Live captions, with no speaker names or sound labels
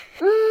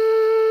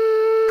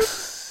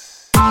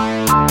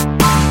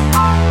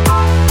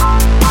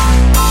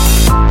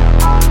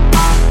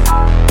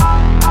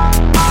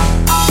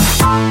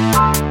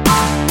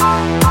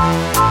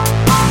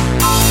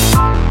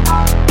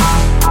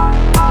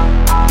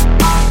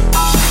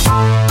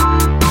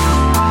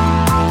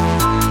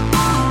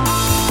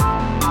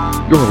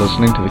You're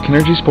listening to the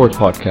Kennergy Sports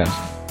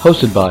Podcast,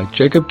 hosted by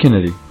Jacob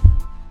Kennedy.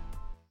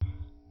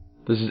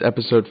 This is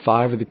episode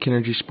 5 of the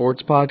Kennergy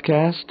Sports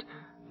Podcast.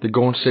 The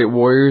Golden State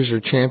Warriors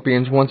are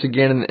champions once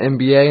again in the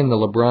NBA, and the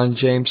LeBron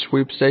James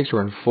sweepstakes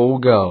are in full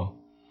go.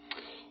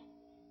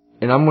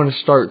 And I'm going to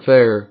start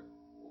there.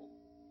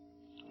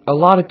 A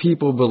lot of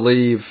people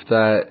believe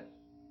that,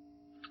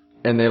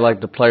 and they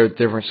like to play with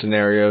different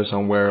scenarios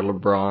on where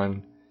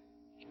LeBron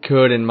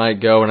could and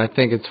might go, and I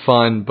think it's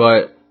fun,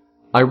 but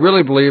I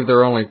really believe there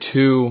are only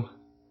 2,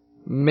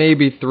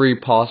 maybe 3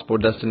 possible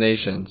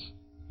destinations.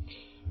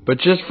 But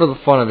just for the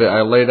fun of it,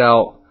 I laid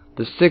out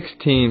the 6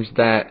 teams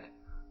that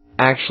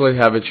actually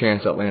have a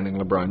chance at landing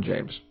LeBron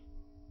James.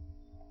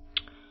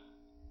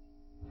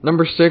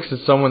 Number 6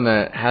 is someone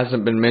that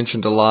hasn't been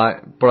mentioned a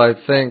lot, but I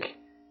think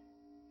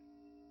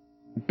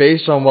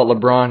based on what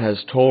LeBron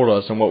has told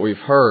us and what we've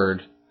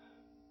heard,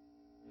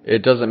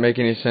 it doesn't make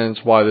any sense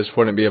why this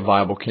wouldn't be a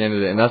viable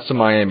candidate, and that's the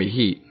Miami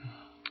Heat.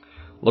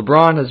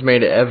 LeBron has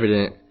made it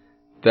evident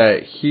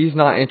that he's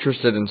not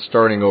interested in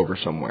starting over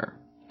somewhere.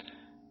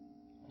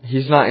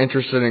 He's not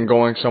interested in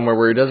going somewhere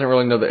where he doesn't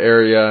really know the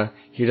area,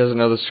 he doesn't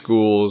know the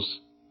schools.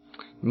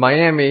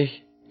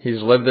 Miami,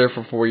 he's lived there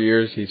for 4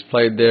 years, he's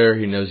played there,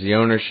 he knows the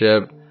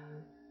ownership,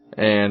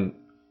 and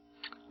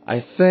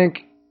I think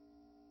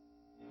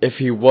if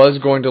he was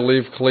going to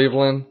leave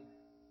Cleveland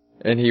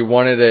and he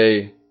wanted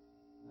a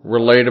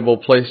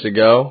relatable place to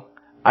go,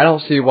 I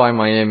don't see why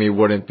Miami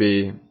wouldn't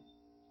be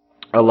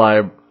a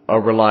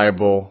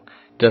reliable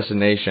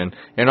destination.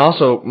 And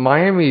also,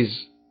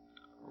 Miami's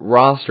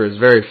roster is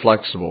very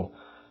flexible.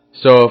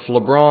 So if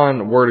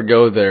LeBron were to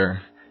go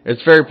there,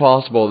 it's very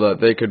possible that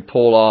they could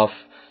pull off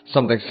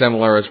something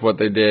similar as what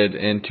they did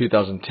in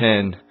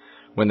 2010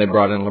 when they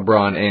brought in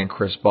LeBron and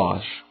Chris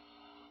Bosh.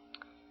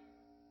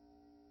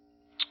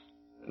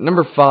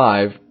 Number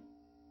 5,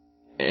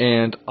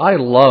 and I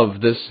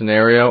love this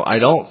scenario. I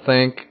don't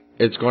think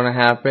it's going to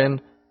happen.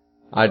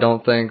 I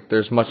don't think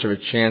there's much of a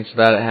chance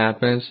that it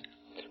happens.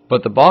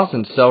 But the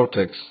Boston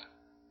Celtics,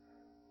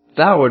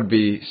 that would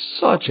be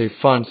such a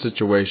fun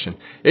situation.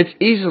 It's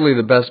easily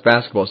the best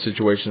basketball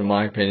situation in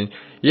my opinion.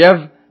 You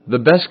have the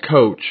best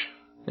coach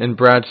in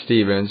Brad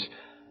Stevens.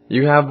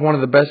 You have one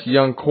of the best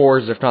young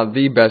cores, if not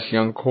the best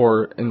young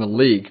core in the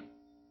league.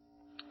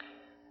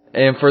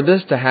 And for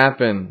this to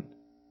happen,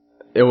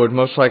 it would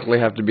most likely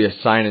have to be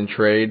a sign and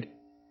trade.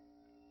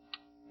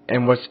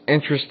 And what's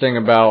interesting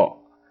about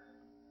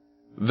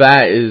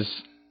that is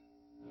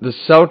the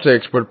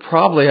Celtics would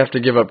probably have to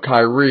give up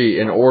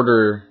Kyrie in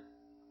order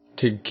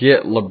to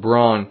get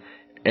LeBron,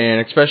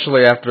 and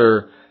especially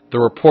after the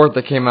report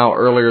that came out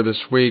earlier this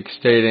week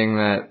stating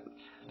that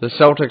the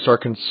Celtics are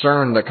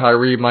concerned that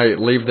Kyrie might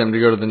leave them to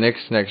go to the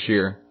Knicks next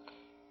year.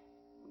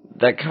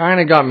 That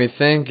kind of got me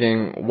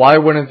thinking, why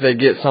wouldn't they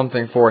get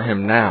something for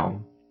him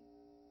now?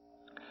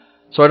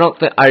 So I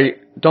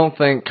don't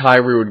think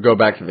Kyrie would go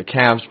back to the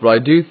Cavs, but I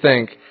do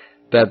think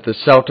that the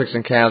Celtics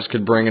and Cavs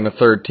could bring in a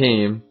third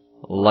team,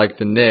 like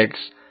the Knicks,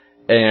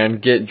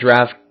 and get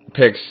draft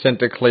picks sent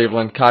to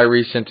Cleveland,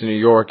 Kyrie sent to New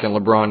York, and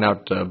LeBron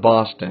out to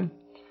Boston.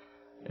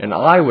 And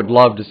I would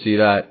love to see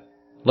that.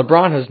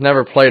 LeBron has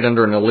never played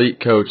under an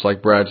elite coach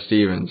like Brad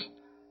Stevens.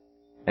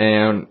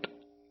 And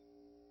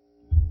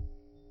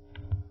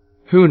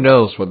who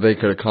knows what they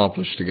could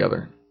accomplish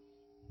together.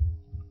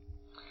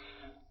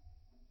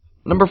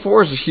 Number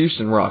 4 is the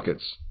Houston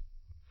Rockets.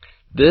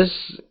 This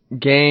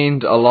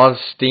gained a lot of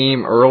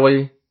steam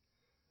early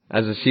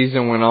as the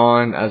season went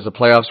on, as the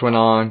playoffs went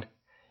on.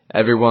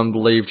 Everyone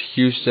believed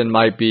Houston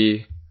might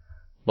be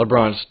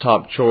LeBron's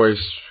top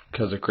choice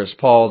because of Chris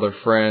Paul, their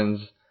friends.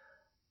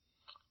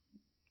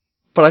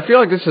 But I feel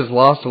like this has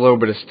lost a little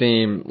bit of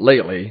steam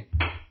lately.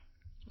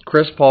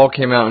 Chris Paul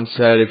came out and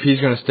said if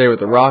he's going to stay with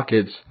the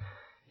Rockets,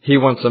 he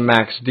wants a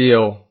max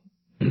deal.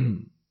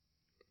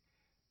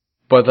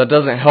 But that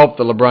doesn't help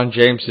the LeBron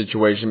James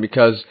situation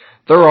because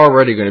they're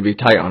already going to be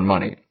tight on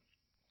money.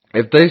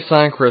 If they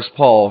sign Chris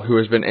Paul, who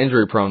has been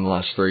injury prone the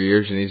last 3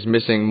 years and he's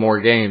missing more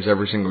games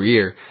every single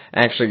year,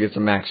 actually gets a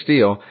max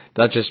deal,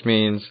 that just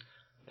means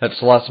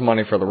that's less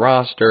money for the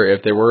roster.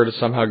 If they were to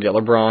somehow get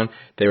LeBron,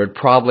 they would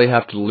probably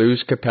have to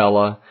lose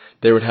Capella.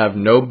 They would have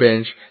no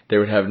bench. They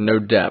would have no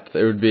depth.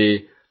 It would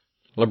be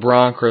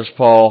LeBron, Chris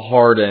Paul,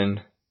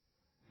 Harden,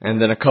 and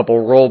then a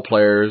couple role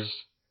players,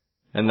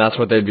 and that's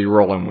what they'd be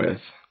rolling with.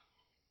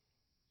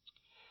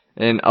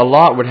 And a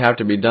lot would have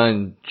to be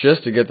done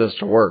just to get this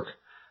to work.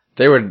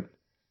 They would,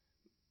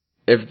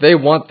 if they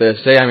want this,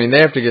 they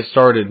have to get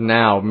started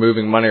now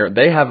moving money.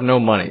 They have no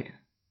money.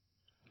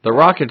 The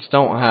Rockets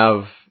don't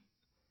have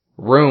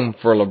room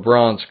for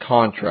LeBron's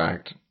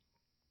contract.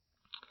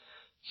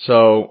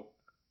 So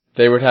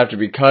they would have to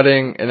be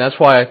cutting, and that's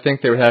why I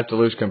think they would have to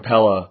lose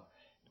Capella,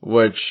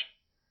 which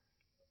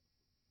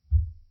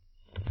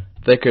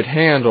they could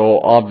handle,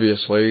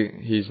 obviously.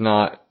 He's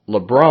not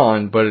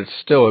LeBron, but it's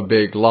still a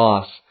big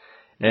loss.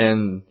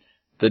 And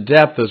the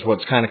depth is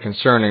what's kind of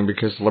concerning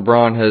because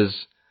LeBron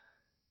has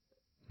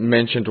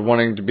mentioned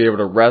wanting to be able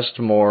to rest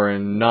more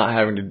and not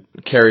having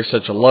to carry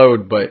such a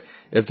load, but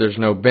if there's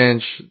no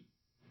bench,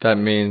 that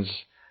means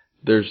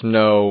there's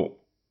no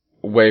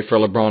way for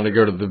LeBron to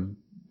go to the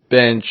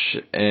bench,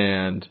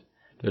 and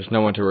there's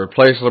no one to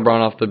replace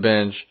LeBron off the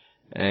bench,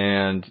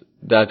 and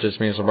that just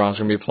means LeBron's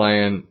going to be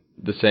playing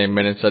the same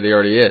minutes that he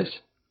already is.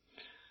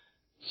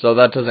 So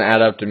that doesn't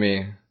add up to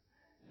me,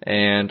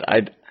 and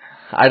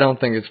I don't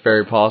think it's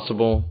very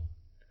possible.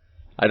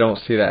 I don't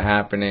see that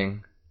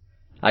happening.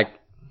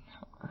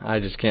 I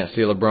just can't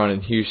see LeBron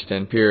in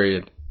Houston,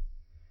 period.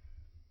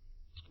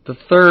 The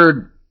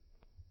third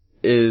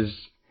is,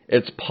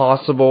 it's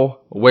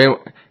possible.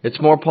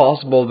 It's more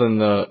possible than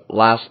the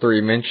last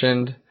three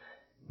mentioned,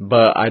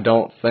 but I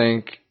don't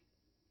think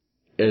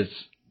it's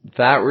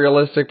that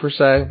realistic per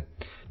se.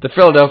 The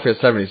Philadelphia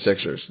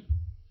 76ers.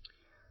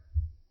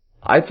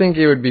 I think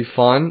it would be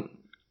fun,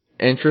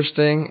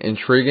 interesting,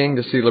 intriguing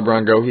to see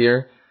LeBron go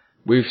here.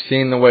 We've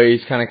seen the way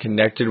he's kind of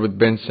connected with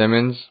Ben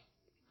Simmons.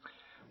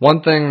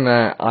 One thing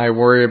that I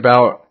worry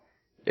about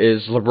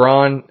is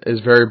LeBron is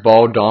very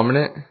ball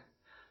dominant.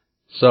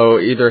 So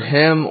either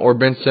him or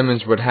Ben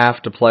Simmons would have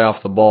to play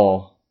off the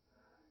ball.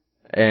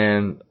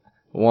 And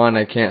one,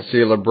 I can't see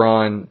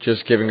LeBron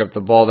just giving up the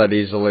ball that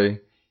easily.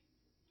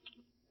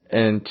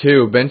 And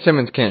two, Ben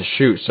Simmons can't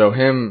shoot, so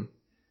him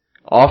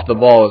off the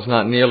ball is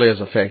not nearly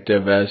as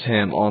effective as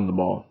him on the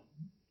ball.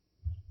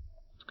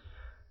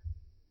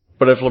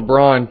 But if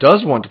LeBron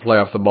does want to play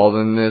off the ball,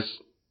 then this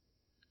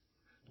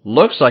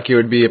looks like it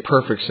would be a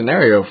perfect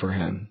scenario for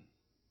him.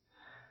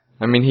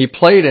 I mean, he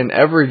played in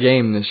every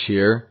game this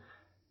year.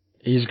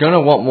 He's going to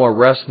want more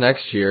rest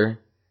next year,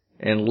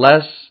 and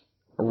less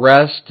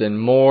rest and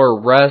more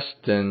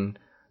rest and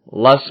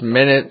less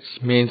minutes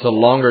means a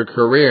longer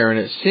career, and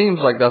it seems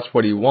like that's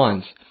what he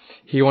wants.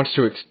 He wants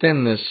to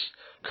extend this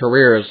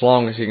career as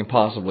long as he can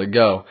possibly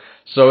go.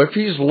 So if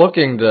he's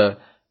looking to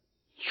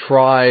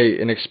try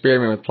an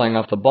experiment with playing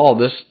off the ball,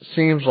 this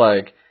seems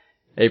like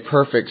a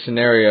perfect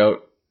scenario.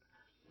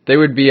 They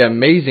would be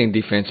amazing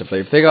defensively.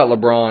 If they got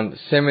LeBron,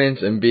 Simmons,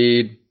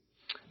 Embiid,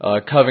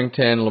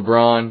 Covington,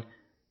 LeBron,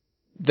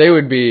 they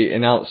would be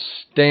an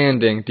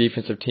outstanding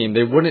defensive team.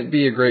 They wouldn't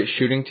be a great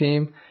shooting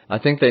team. I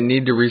think they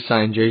need to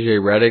re-sign J.J.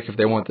 Redick if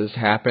they want this to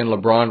happen.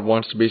 LeBron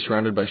wants to be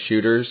surrounded by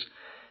shooters,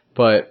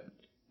 but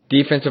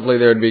defensively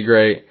they would be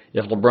great.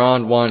 If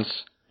LeBron wants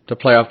to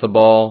play off the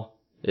ball,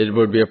 it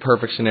would be a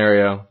perfect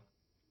scenario.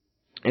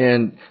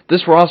 And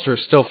this roster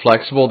is still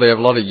flexible. They have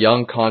a lot of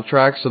young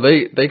contracts, so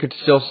they could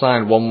still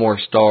sign one more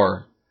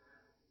star.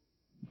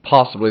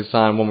 Possibly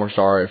sign one more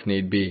star if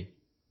need be.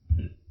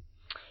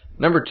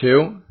 Number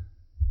 2,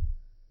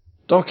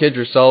 don't kid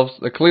yourselves.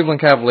 The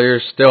Cleveland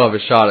Cavaliers still have a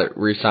shot at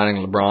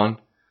re-signing LeBron.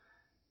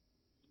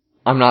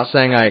 I'm not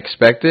saying I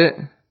expect it,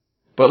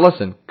 but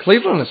listen,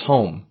 Cleveland is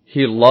home.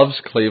 He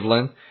loves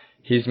Cleveland.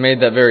 He's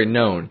made that very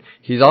known.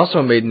 He's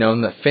also made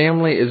known that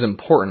family is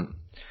important.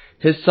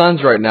 His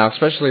sons right now,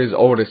 especially his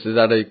oldest, is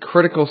at a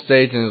critical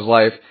stage in his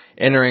life,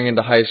 entering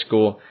into high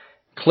school.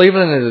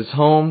 Cleveland is his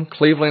home.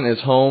 Cleveland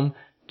is home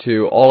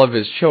to all of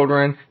his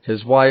children,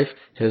 his wife.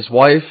 His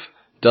wife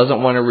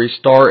doesn't want to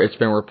restart. It's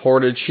been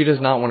reported she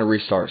does not want to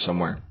restart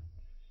somewhere.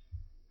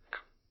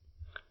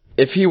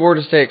 If he were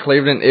to stay at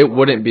Cleveland, it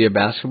wouldn't be a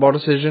basketball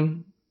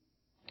decision.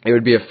 It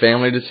would be a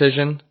family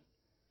decision.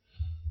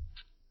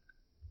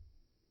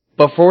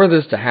 But for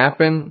this to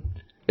happen,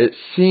 it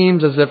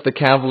seems as if the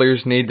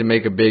Cavaliers need to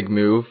make a big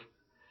move.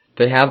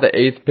 They have the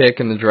 8th pick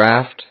in the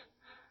draft.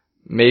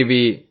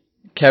 Maybe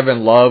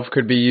Kevin Love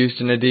could be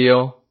used in a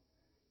deal.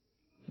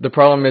 The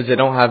problem is they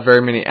don't have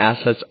very many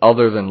assets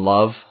other than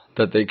Love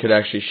that they could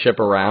actually ship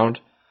around.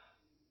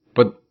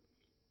 But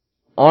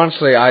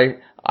honestly,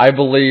 I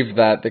believe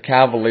that the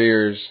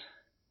Cavaliers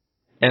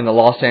and the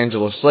Los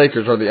Angeles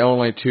Lakers are the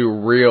only two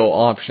real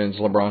options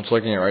LeBron's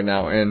looking at right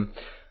now. And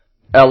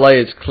LA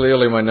is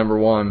clearly my number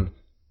one.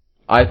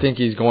 I think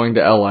he's going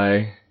to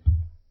LA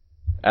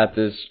at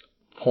this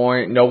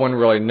point. No one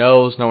really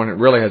knows. No one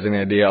really has any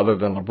idea other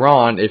than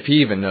LeBron, if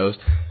he even knows.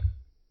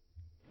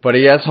 But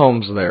he has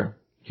homes there.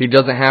 He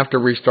doesn't have to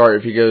restart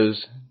if he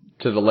goes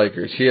to the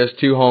Lakers. He has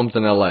 2 homes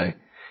in LA.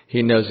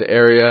 He knows the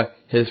area.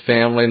 His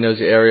family knows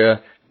the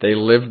area. They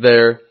live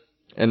there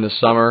in the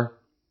summer.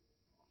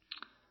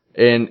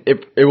 And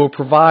it will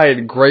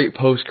provide great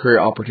post-career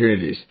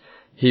opportunities.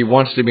 He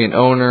wants to be an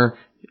owner,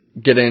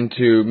 get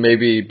into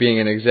maybe being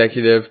an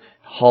executive,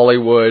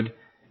 Hollywood.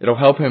 It'll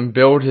help him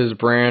build his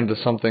brand to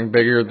something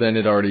bigger than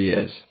it already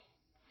is.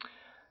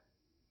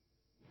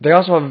 They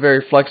also have a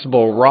very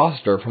flexible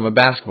roster from a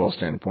basketball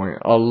standpoint.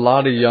 A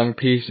lot of young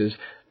pieces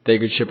they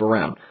could ship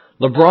around.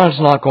 LeBron's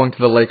not going to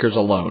the Lakers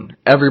alone.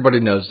 Everybody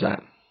knows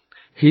that.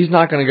 He's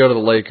not going to go to the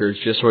Lakers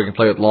just so he can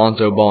play with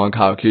Lonzo Ball and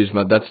Kyle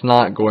Kuzma. That's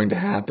not going to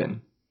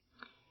happen.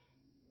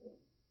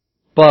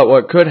 But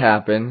what could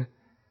happen,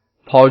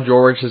 Paul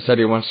George has said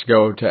he wants to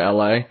go to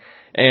LA.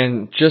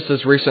 And just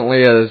as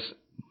recently as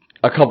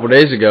a couple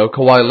days ago,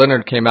 Kawhi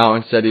Leonard came out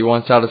and said he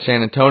wants out of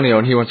San Antonio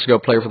and he wants to go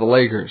play for the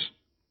Lakers.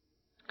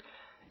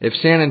 If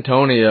San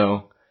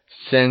Antonio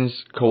sends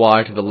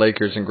Kawhi to the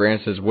Lakers and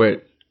grants his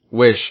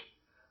wish,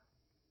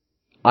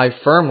 I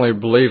firmly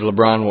believe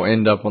LeBron will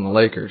end up on the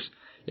Lakers.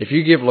 If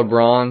you give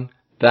LeBron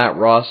that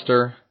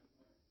roster,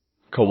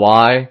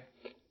 Kawhi,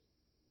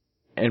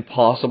 and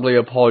possibly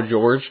a Paul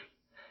George.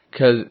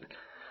 Because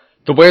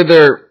the way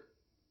their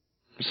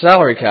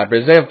salary cap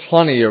is, they have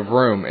plenty of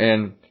room.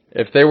 And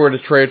if they were to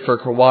trade for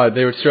Kawhi,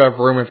 they would still have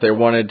room if they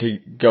wanted to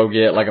go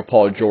get like a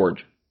Paul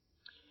George.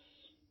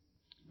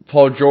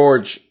 Paul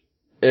George,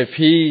 if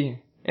he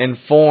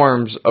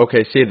informs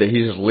OKC that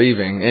he's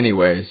leaving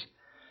anyways,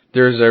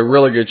 there's a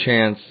really good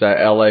chance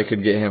that LA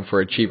could get him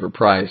for a cheaper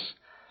price.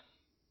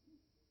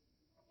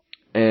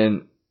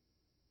 And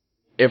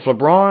if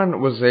LeBron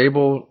was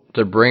able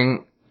to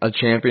bring a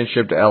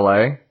championship to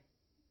LA,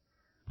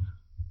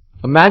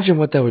 imagine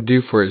what that would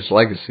do for his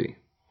legacy.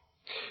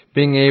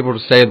 Being able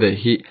to say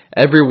that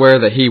everywhere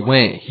that he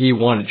went, he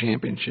won a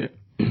championship.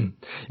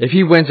 If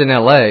he wins in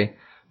LA,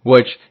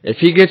 which if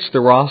he gets the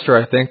roster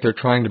I think they're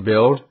trying to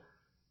build,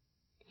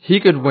 he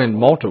could win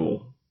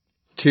multiple,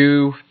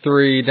 2,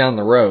 3 down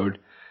the road,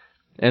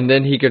 and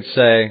then he could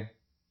say,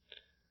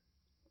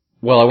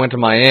 well, I went to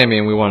Miami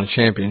and we won a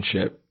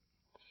championship.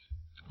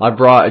 I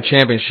brought a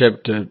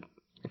championship to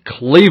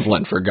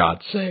Cleveland, for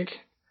God's sake.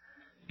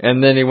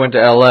 And then he went to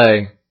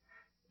LA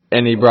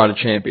and he brought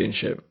a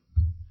championship.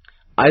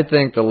 I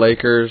think the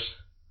Lakers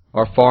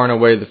are far and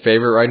away the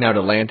favorite right now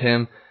to land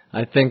him.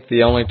 I think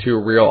the only two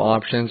real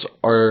options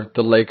are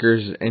the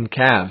Lakers and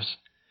Cavs.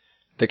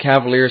 The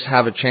Cavaliers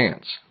have a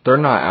chance. They're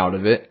not out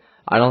of it.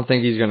 I don't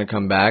think he's going to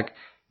come back,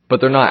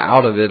 but they're not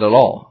out of it at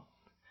all.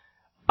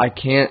 I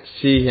can't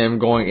see him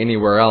going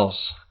anywhere else.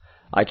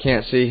 I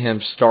can't see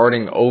him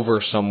starting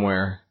over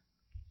somewhere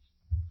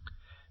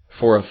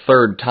for a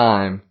third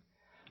time.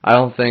 I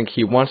don't think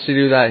he wants to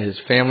do that. His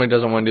family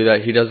doesn't want to do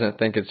that. He doesn't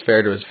think it's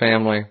fair to his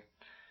family.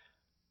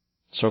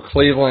 So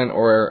Cleveland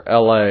or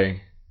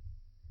LA,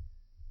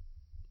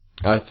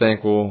 I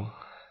think, will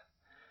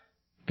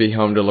be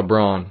home to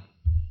LeBron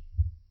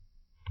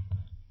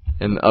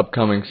in the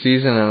upcoming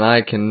season, and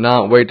I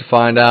cannot wait to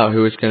find out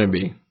who it's going to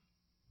be.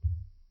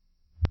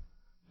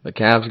 The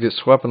Cavs get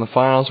swept in the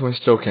finals, and we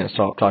still can't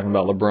stop talking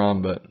about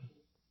LeBron, but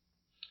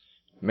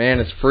man,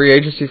 it's free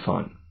agency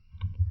fun.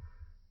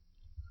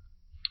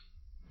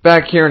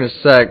 Back here in a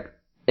sec,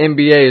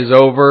 NBA is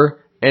over,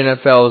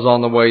 NFL is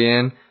on the way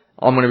in.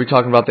 I'm going to be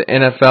talking about the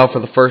NFL for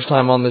the first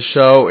time on the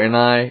show, and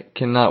I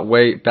cannot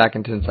wait. Back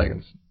in 10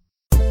 seconds.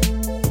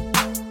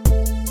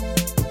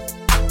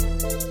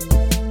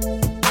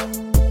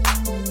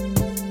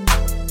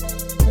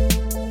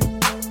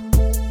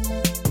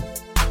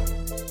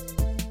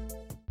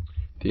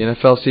 The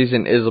NFL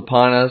season is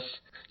upon us.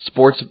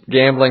 Sports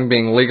gambling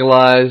being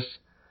legalized.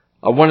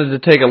 I wanted to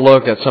take a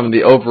look at some of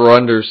the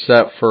over-unders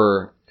set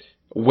for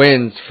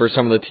wins for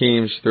some of the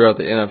teams throughout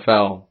the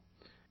NFL.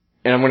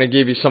 And I'm going to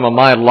give you some of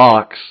my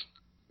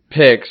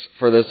picks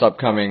for this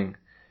upcoming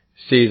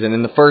season.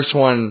 In the first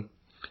one,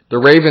 the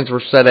Ravens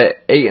were set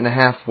at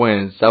 8.5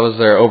 wins. That was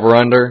their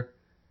over-under.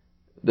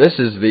 This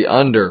is the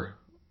under.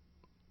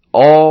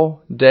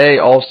 All day,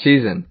 all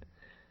season.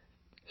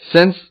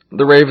 Since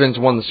the Ravens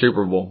won the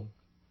Super Bowl,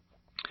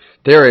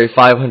 they're a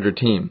 500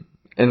 team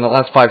in the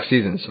last 5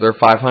 seasons, so they're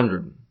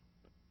 500.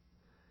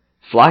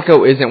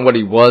 Flacco isn't what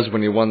he was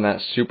when he won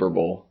that Super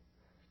Bowl.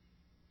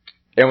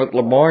 And with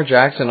Lamar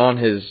Jackson on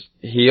his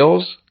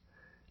heels,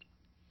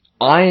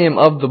 I am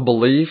of the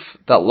belief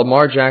that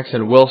Lamar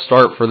Jackson will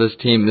start for this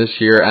team this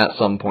year at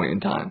some point in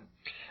time.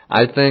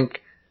 I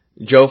think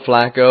Joe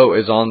Flacco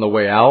is on the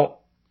way out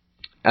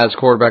as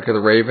quarterback of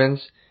the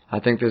Ravens. I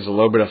think there's a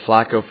little bit of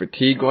Flacco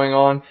fatigue going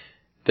on.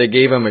 They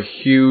gave him a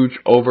huge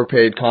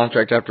overpaid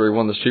contract after he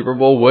won the Super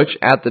Bowl, which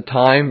at the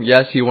time,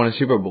 yes, he won a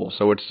Super Bowl,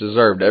 so it's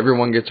deserved.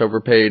 Everyone gets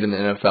overpaid in the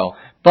NFL.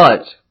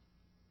 But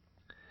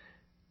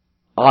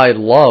I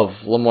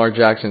love Lamar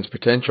Jackson's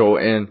potential,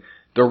 and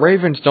the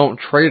Ravens don't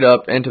trade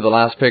up into the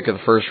last pick of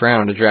the first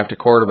round to draft a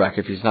quarterback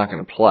if he's not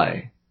going to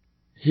play.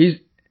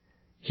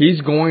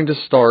 He's going to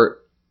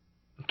start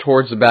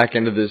towards the back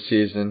end of this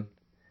season,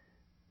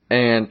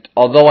 and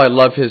although I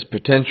love his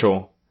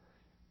potential,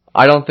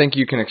 I don't think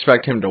you can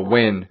expect him to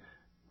win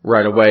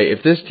right away.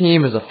 If this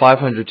team is a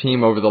 500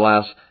 team over the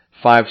last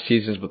 5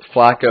 seasons with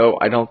Flacco,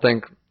 I don't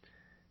think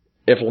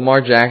if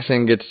Lamar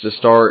Jackson gets to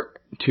start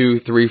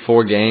 2, 3,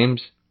 4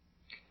 games,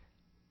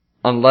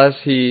 unless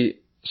he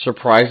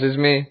surprises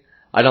me,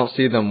 I don't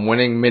see them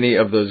winning many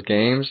of those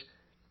games.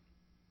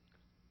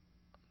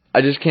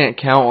 I just can't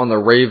count on the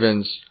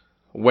Ravens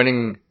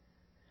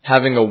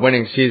having a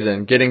winning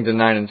season, getting to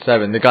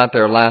 9-7. They got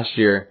there last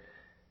year.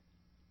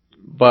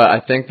 But I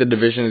think the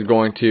division is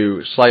going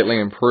to slightly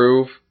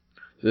improve.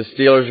 The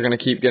Steelers are going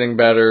to keep getting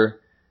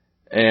better.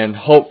 And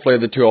hopefully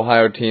the 2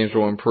 Ohio teams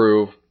will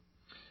improve.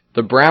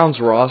 The Browns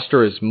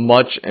roster is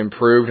much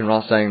improved. I'm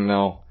not saying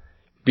they'll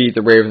beat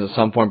the Ravens at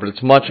some point, but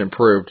it's much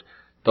improved.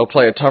 They'll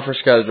play a tougher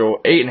schedule.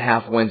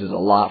 8.5 wins is a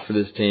lot for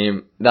this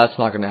team. That's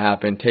not going to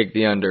happen. Take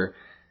the under.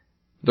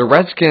 The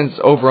Redskins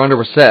over-under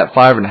was set at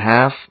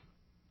 5.5.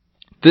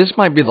 This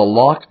might be the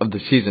lock of the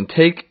season.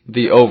 Take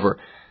the over.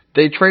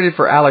 They traded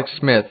for Alex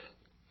Smith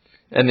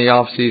in the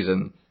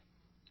offseason,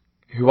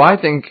 who I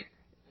think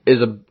is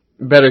a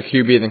better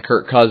QB than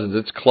Kirk Cousins.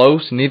 It's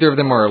close. Neither of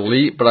them are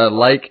elite, but I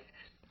like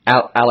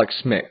Alex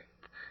Smith.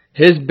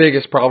 His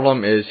biggest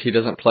problem is he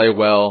doesn't play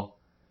well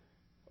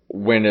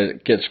when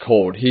it gets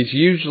cold.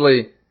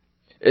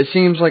 It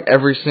seems like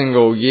every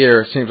single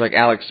year, it seems like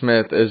Alex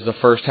Smith is the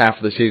first half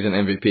of the season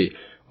MVP.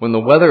 When the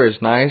weather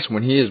is nice,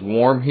 when he is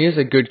warm, he is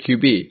a good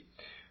QB.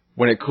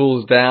 When it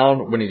cools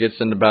down, when he gets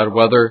into bad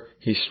weather,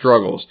 he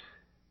struggles.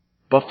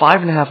 But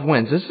 5.5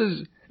 wins, this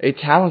is a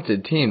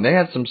talented team. They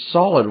had some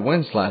solid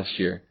wins last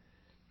year.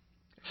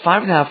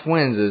 5.5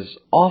 wins is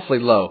awfully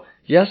low.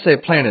 Yes, they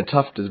play in a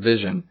tough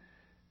division,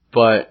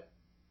 but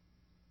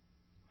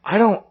I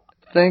don't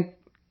think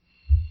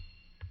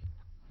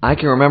I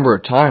can remember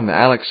a time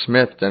that Alex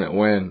Smith didn't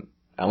win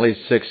at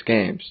least 6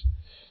 games.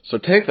 So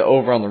take the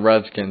over on the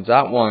Redskins.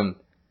 That one,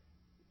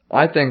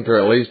 I think they're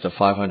at least a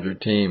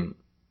 500 team.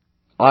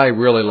 I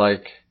really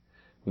like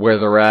where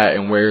they're at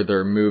and where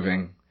they're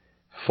moving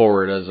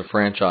forward as a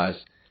franchise.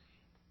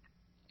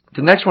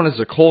 The next one is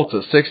the Colts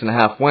at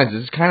 6.5 wins.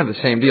 It's kind of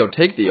the same deal.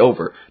 Take the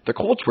over. The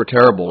Colts were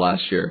terrible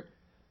last year,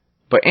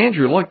 but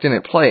Andrew Luck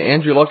didn't play.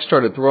 Andrew Luck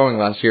started throwing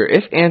last year.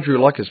 If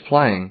Andrew Luck is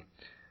playing,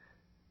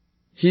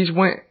 he's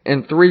went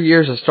in 3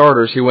 years as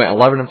starters. He went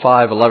 11-5,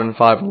 11-5,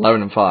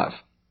 11-5.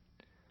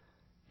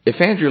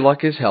 If Andrew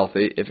Luck is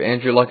healthy, if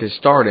Andrew Luck is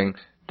starting,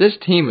 this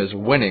team is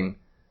winning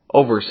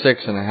over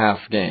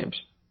 6.5 games.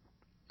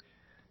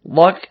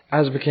 Luck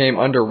has become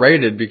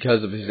underrated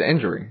because of his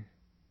injury.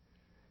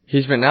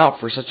 He's been out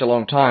for such a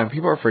long time.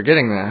 People are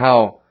forgetting that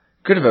how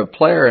good of a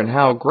player and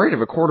how great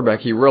of a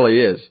quarterback he really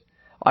is.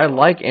 I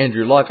like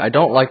Andrew Luck. I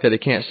don't like that he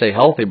can't stay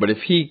healthy, but if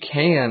he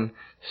can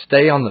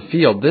stay on the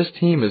field, this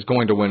team is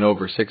going to win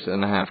over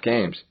 6.5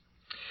 games.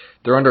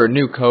 They're under a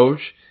new coach,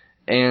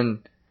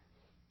 and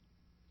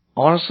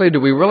honestly, do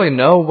we really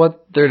know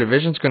what their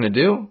division's going to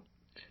do?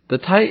 The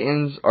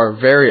Titans are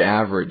very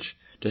average.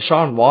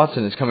 Deshaun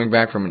Watson is coming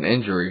back from an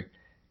injury,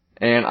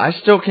 and I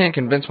still can't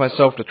convince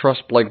myself to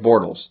trust Blake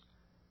Bortles.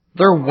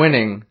 They're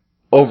winning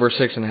over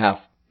 6.5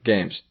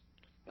 games.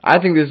 I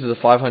think this is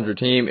a 500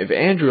 team. If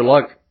Andrew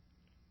Luck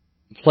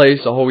plays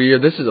the whole year,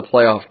 this is a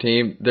playoff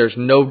team. There's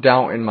no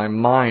doubt in my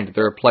mind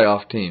they're a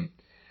playoff team.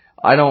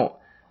 I don't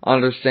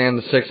understand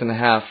the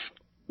 6.5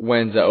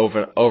 wins at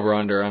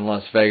over-under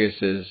unless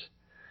Vegas is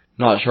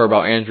not sure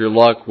about Andrew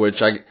Luck,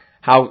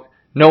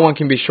 no one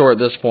can be sure at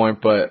this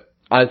point, but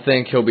I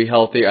think he'll be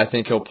healthy. I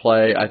think he'll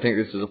play. I think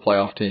this is a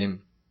playoff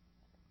team.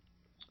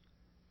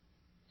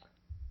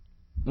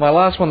 My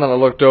last one that I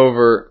looked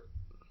over,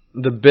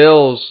 the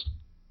Bills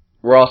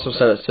were also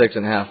set at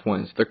 6.5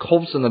 wins. The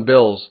Colts and the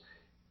Bills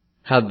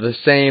had the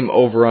same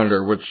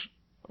over-under, which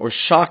was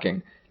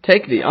shocking.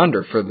 Take the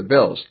under for the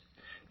Bills.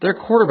 Their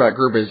quarterback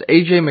group is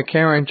A.J.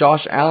 McCarron,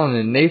 Josh Allen,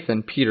 and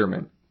Nathan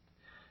Peterman.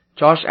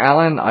 Josh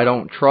Allen, I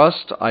don't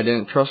trust. I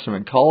didn't trust him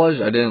in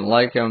college. I didn't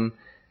like him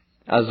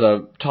as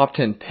a top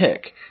 10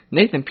 pick.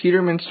 Nathan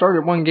Peterman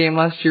started 1 game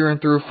last year and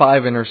threw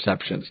 5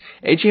 interceptions.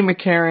 A.J.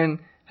 McCarron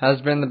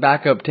has been the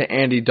backup to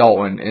Andy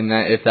Dalton,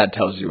 if that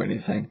tells you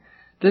anything.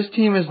 This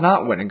team is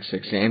not winning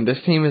 6 games.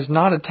 This team is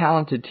not a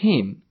talented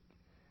team.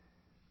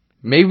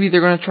 Maybe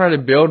they're going to try to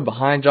build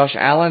behind Josh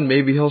Allen.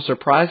 Maybe he'll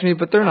surprise me,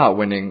 but they're not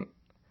winning.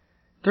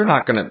 They're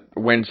not going to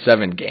win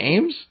 7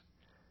 games.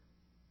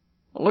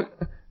 Look,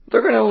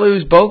 they're going to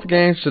lose both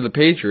games to the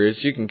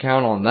Patriots. You can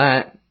count on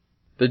that.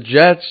 The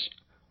Jets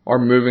are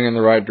moving in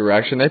the right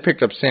direction. They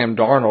picked up Sam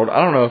Darnold.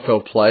 I don't know if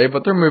he'll play,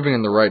 but they're moving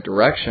in the right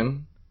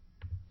direction.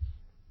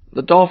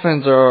 The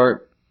Dolphins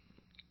are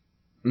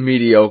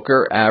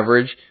mediocre,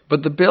 average,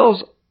 but the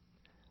Bills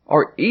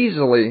are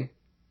easily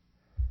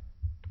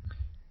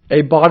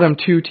a bottom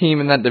 2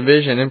 team in that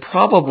division and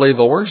probably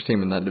the worst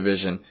team in that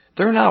division.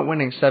 They're not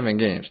winning 7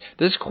 games.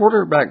 This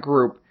quarterback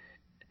group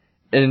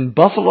in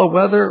Buffalo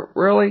weather,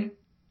 really?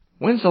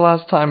 When's the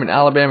last time an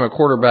Alabama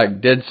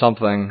quarterback did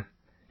something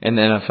in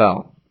the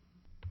NFL?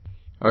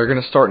 Are you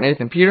going to start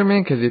Nathan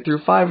Peterman because he threw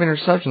 5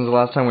 interceptions the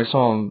last time we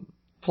saw him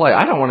play?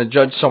 I don't want to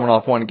judge someone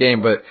off 1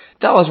 game, but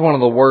that was one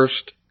of the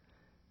worst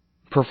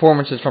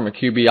performances from a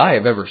QB I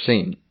have ever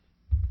seen.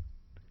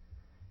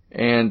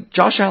 And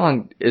Josh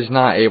Allen is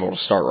not able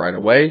to start right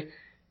away.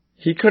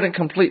 He couldn't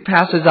complete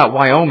passes at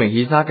Wyoming.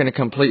 He's not going to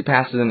complete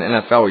passes in the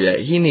NFL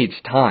yet. He needs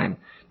time.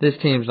 This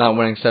team's not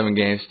winning 7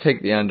 games.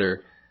 Take the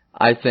under.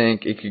 I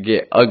think it could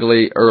get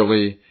ugly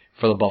early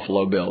for the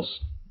Buffalo Bills.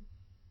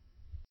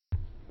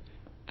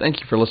 Thank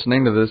you for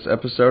listening to this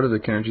episode of the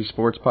Kennergy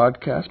Sports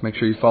Podcast. Make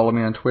sure you follow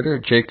me on Twitter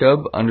at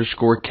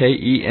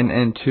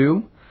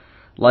Jacob_KENN2.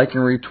 Like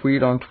and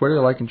retweet on Twitter,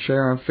 like and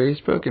share on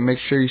Facebook, and make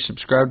sure you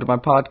subscribe to my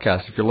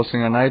podcast. If you're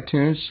listening on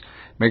iTunes,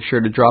 make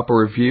sure to drop a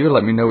review.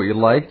 Let me know what you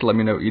liked. Let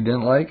me know what you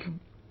didn't like.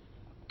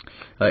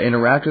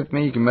 Interact with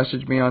me. You can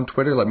message me on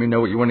Twitter. Let me know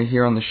what you want to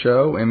hear on the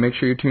show. And make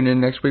sure you tune in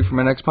next week for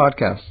my next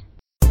podcast.